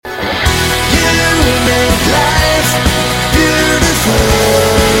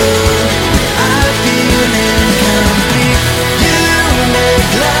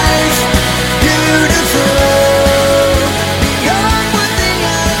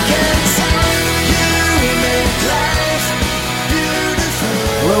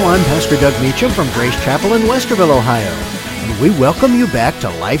Pastor Doug Meacham from Grace Chapel in Westerville, Ohio, and we welcome you back to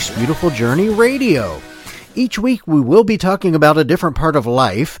Life's Beautiful Journey Radio. Each week we will be talking about a different part of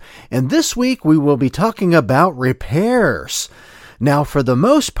life, and this week we will be talking about repairs. Now, for the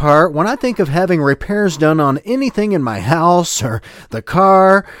most part, when I think of having repairs done on anything in my house or the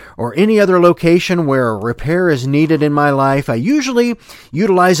car or any other location where a repair is needed in my life, I usually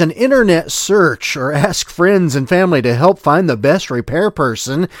utilize an internet search or ask friends and family to help find the best repair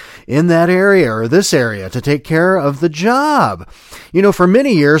person in that area or this area to take care of the job. You know, for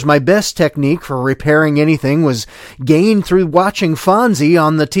many years, my best technique for repairing anything was gained through watching Fonzie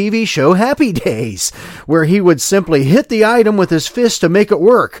on the TV show Happy Days, where he would simply hit the item with his fist to make it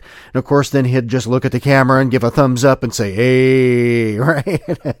work. And of course, then he'd just look at the camera and give a thumbs up and say, hey, right?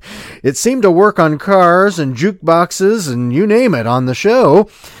 It seemed to work on cars and jukeboxes and you name it on the show.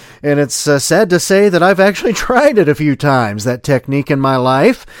 And it's sad to say that I've actually tried it a few times, that technique in my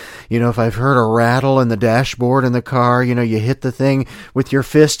life. You know, if I've heard a rattle in the dashboard in the car, you know, you hit the thing with your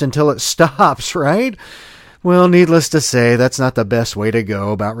fist until it stops, right? Well, needless to say, that's not the best way to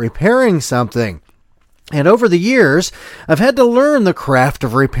go about repairing something. And over the years, I've had to learn the craft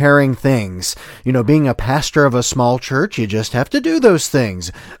of repairing things. You know, being a pastor of a small church, you just have to do those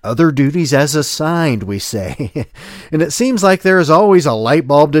things. Other duties as assigned, we say. And it seems like there is always a light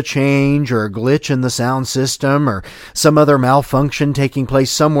bulb to change or a glitch in the sound system or some other malfunction taking place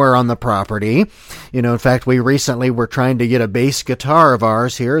somewhere on the property. You know, in fact, we recently were trying to get a bass guitar of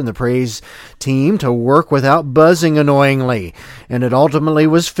ours here in the praise team to work without buzzing annoyingly. And it ultimately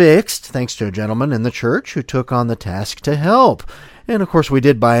was fixed, thanks to a gentleman in the church who took on the task to help. And of course, we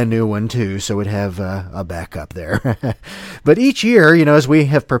did buy a new one too, so we'd have a backup there. But each year, you know, as we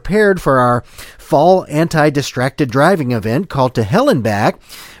have prepared for our fall anti-distracted driving event called To Hell and Back,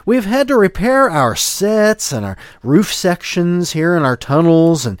 we've had to repair our sets and our roof sections here in our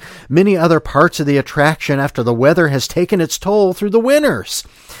tunnels and many other parts of the attraction after the weather has taken its toll through the winters.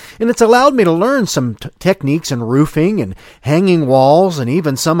 And it's allowed me to learn some techniques in roofing and hanging walls and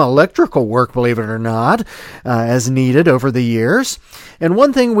even some electrical work, believe it or not, as needed over the years. And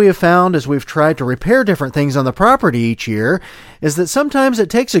one thing we have found as we've tried to repair different things on the property each year is that sometimes it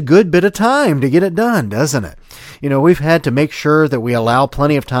takes a good bit of time to get it done, doesn't it? You know, we've had to make sure that we allow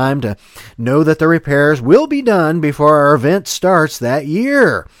plenty of time to know that the repairs will be done before our event starts that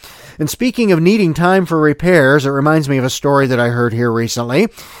year. And speaking of needing time for repairs, it reminds me of a story that I heard here recently.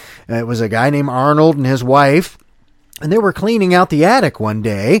 It was a guy named Arnold and his wife, and they were cleaning out the attic one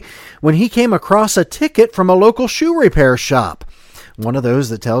day when he came across a ticket from a local shoe repair shop. One of those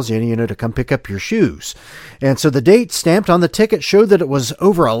that tells you, you know, to come pick up your shoes. And so the date stamped on the ticket showed that it was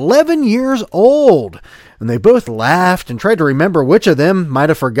over 11 years old. And they both laughed and tried to remember which of them might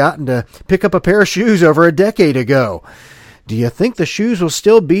have forgotten to pick up a pair of shoes over a decade ago. "Do you think the shoes will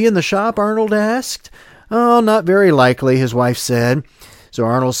still be in the shop?" Arnold asked. "Oh, not very likely," his wife said. So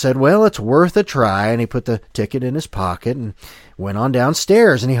Arnold said, "Well, it's worth a try," and he put the ticket in his pocket and went on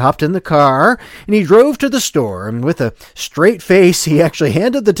downstairs, and he hopped in the car, and he drove to the store, and with a straight face, he actually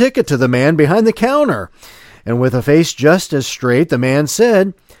handed the ticket to the man behind the counter. And with a face just as straight, the man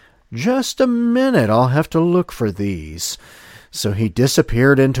said, "Just a minute, I'll have to look for these." So he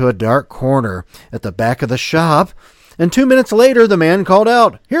disappeared into a dark corner at the back of the shop, and 2 minutes later, the man called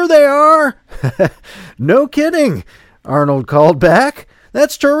out, "Here they are!" "No kidding," Arnold called back.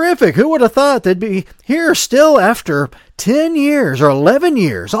 "That's terrific. Who would have thought they'd be here still after 10 years or 11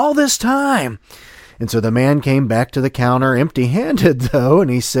 years, all this time?" And so the man came back to the counter empty-handed, though, and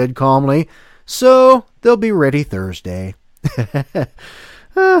he said calmly, "So they'll be ready Thursday."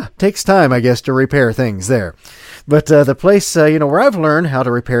 Takes time, I guess, to repair things there. But the place, where I've learned how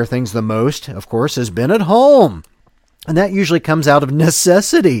to repair things the most, of course, has been at home. And that usually comes out of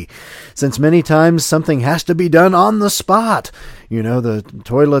necessity, since many times something has to be done on the spot. You know, the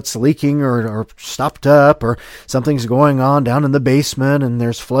toilet's leaking or stopped up, or something's going on down in the basement and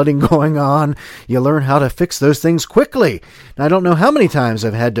there's flooding going on. You learn how to fix those things quickly. And I don't know how many times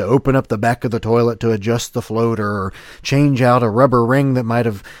I've had to open up the back of the toilet to adjust the floater or change out a rubber ring that might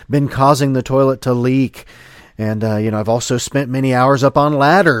have been causing the toilet to leak. And, I've also spent many hours up on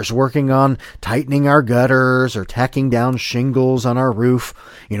ladders working on tightening our gutters or tacking down shingles on our roof.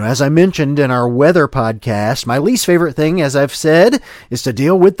 You know, as I mentioned in our weather podcast, my least favorite thing, as I've said, is to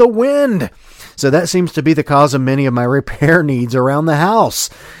deal with the wind. So that seems to be the cause of many of my repair needs around the house.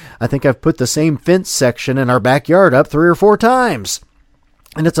 I think I've put the same fence section in our backyard up 3 or 4 times.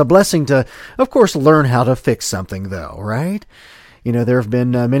 And it's a blessing to, of course, learn how to fix something, though, right? You know, there have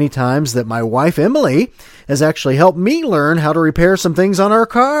been many times that my wife, Emily, has actually helped me learn how to repair some things on our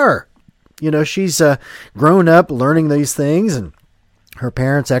car. You know, she's grown up learning these things, and Her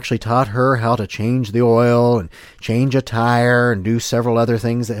parents actually taught her how to change the oil and change a tire and do several other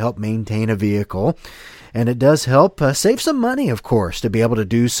things that help maintain a vehicle. And it does help save some money, of course, to be able to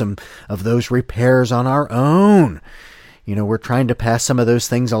do some of those repairs on our own. We're trying to pass some of those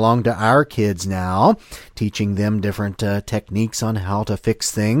things along to our kids now, teaching them different techniques on how to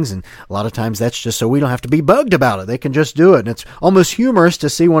fix things. And a lot of times that's just so we don't have to be bugged about it. They can just do it. And it's almost humorous to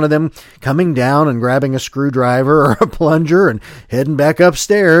see one of them coming down and grabbing a screwdriver or a plunger and heading back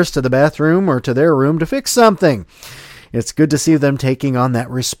upstairs to the bathroom or to their room to fix something. It's good to see them taking on that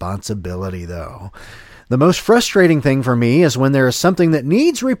responsibility, though. The most frustrating thing for me is when there is something that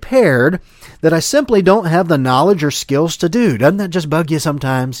needs repaired that I simply don't have the knowledge or skills to do. Doesn't that just bug you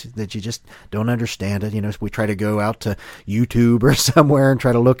sometimes, that you just don't understand it? We try to go out to YouTube or somewhere and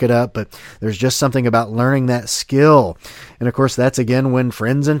try to look it up, but there's just something about learning that skill. And of course, that's again when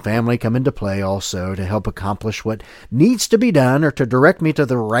friends and family come into play also to help accomplish what needs to be done or to direct me to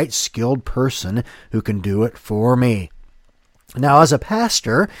the right skilled person who can do it for me. Now, as a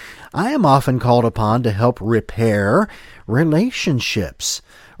pastor, I am often called upon to help repair relationships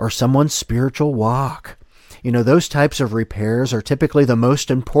or someone's spiritual walk. Those types of repairs are typically the most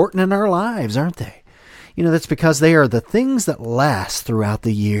important in our lives, aren't they? That's because they are the things that last throughout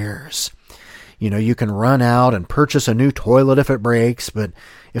the years. You can run out and purchase a new toilet if it breaks, but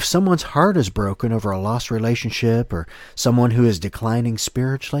if someone's heart is broken over a lost relationship or someone who is declining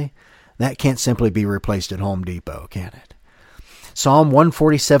spiritually, that can't simply be replaced at Home Depot, can it? Psalm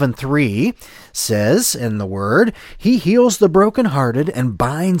 147:3 says in the Word, He heals the brokenhearted and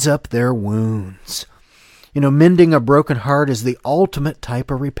binds up their wounds. Mending a broken heart is the ultimate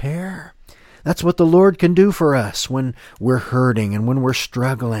type of repair. That's what the Lord can do for us when we're hurting and when we're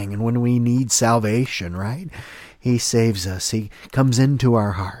struggling and when we need salvation, right? He saves us. He comes into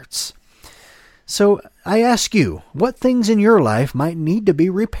our hearts. So I ask you, what things in your life might need to be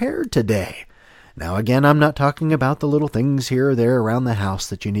repaired today? Now, again, I'm not talking about the little things here or there around the house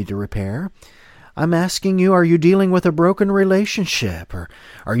that you need to repair. I'm asking you, are you dealing with a broken relationship? Or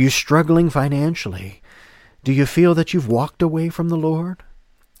are you struggling financially? Do you feel that you've walked away from the Lord?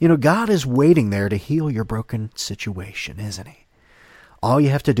 God is waiting there to heal your broken situation, isn't He? All you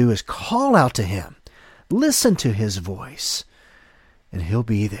have to do is call out to Him, listen to His voice, and He'll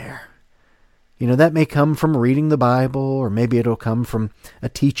be there. That may come from reading the Bible, or maybe it'll come from a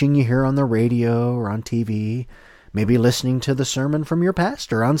teaching you hear on the radio or on TV, maybe listening to the sermon from your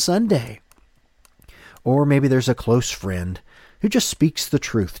pastor on Sunday. Or maybe there's a close friend who just speaks the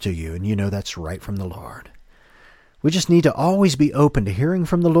truth to you, and that's right from the Lord. We just need to always be open to hearing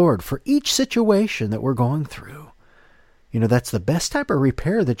from the Lord for each situation that we're going through. That's the best type of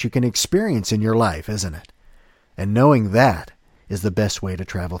repair that you can experience in your life, isn't it? And knowing that is the best way to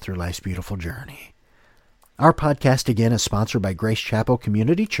travel through life's beautiful journey. Our podcast, again, is sponsored by Grace Chapel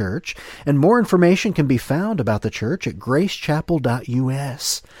Community Church, and more information can be found about the church at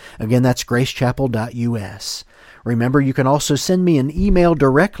gracechapel.us. Again, that's gracechapel.us. Remember, you can also send me an email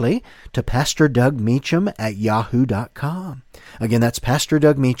directly to PastorDougMeacham@yahoo.com. Again, that's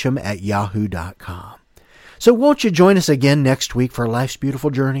PastorDougMeacham@yahoo.com. So won't you join us again next week for Life's Beautiful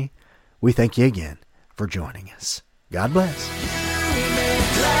Journey? We thank you again for joining us. God bless.